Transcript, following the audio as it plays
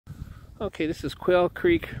Okay, this is Quail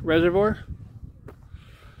Creek Reservoir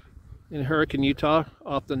in Hurricane, Utah,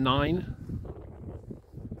 off the 9.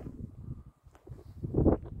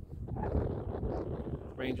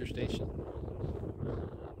 Ranger station.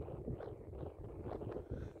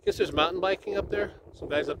 Guess there's mountain biking up there. Some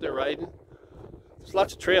guys up there riding. There's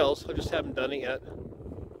lots of trails. I just haven't done it yet.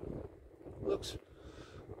 Looks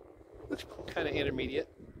kind of intermediate.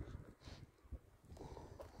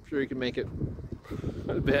 I'm sure you can make it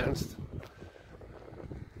advanced.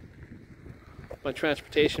 My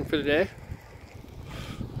transportation for the day.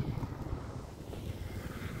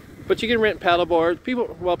 But you can rent paddleboards. People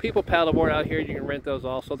paddleboard out here. You can rent those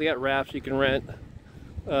also. They got rafts. You can rent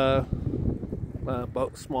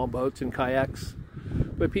small boats and kayaks.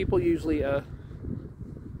 But people usually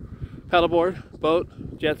paddleboard,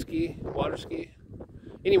 boat, jet ski, water ski.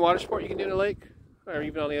 Any water sport you can do in a lake, or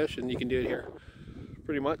even on the ocean, you can do it here,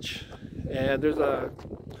 pretty much. And there's a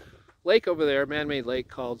lake over there, a man-made lake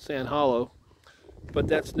called Sand Hollow. But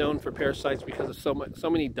that's known for parasites because of so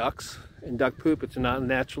many ducks and duck poop. It's not a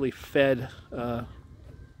naturally fed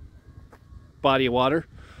body of water,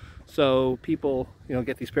 so people,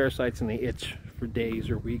 get these parasites and they itch for days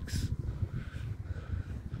or weeks.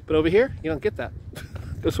 But over here, you don't get that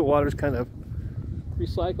because the water's kind of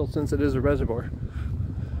recycled since it is a reservoir.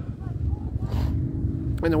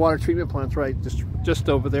 And the water treatment plant's right just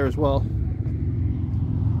over there as well.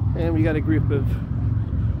 And we got a group of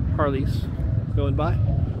Harleys going by.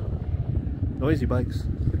 Noisy bikes.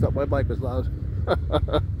 I thought my bike was loud.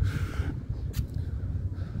 But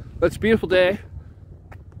it's a beautiful day.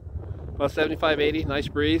 About 75, 80, nice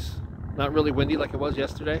breeze. Not really windy like it was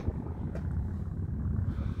yesterday.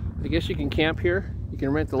 I guess you can camp here. You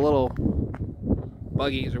can rent the little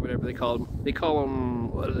buggies or whatever they call them. They call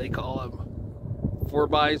them, what do they call them?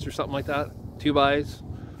 4x or something like that. 2x.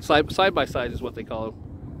 Side by side is what they call them.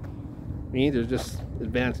 They're just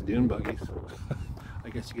advanced dune buggies. I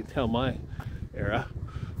guess you could tell my era.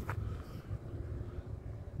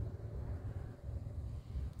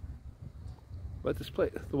 But this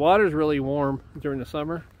place, the water is really warm during the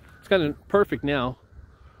summer. It's kind of perfect now.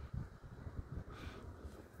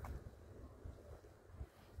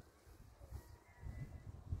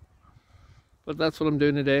 But that's what I'm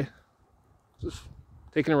doing today. Just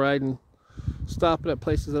taking a ride and stopping at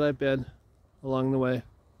places that I've been along the way.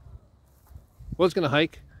 Was gonna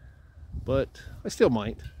hike, but I still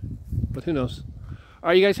might. But who knows? All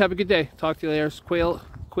right, you guys have a good day. Talk to you later.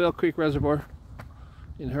 Quail Creek Reservoir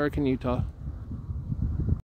in Hurricane, Utah.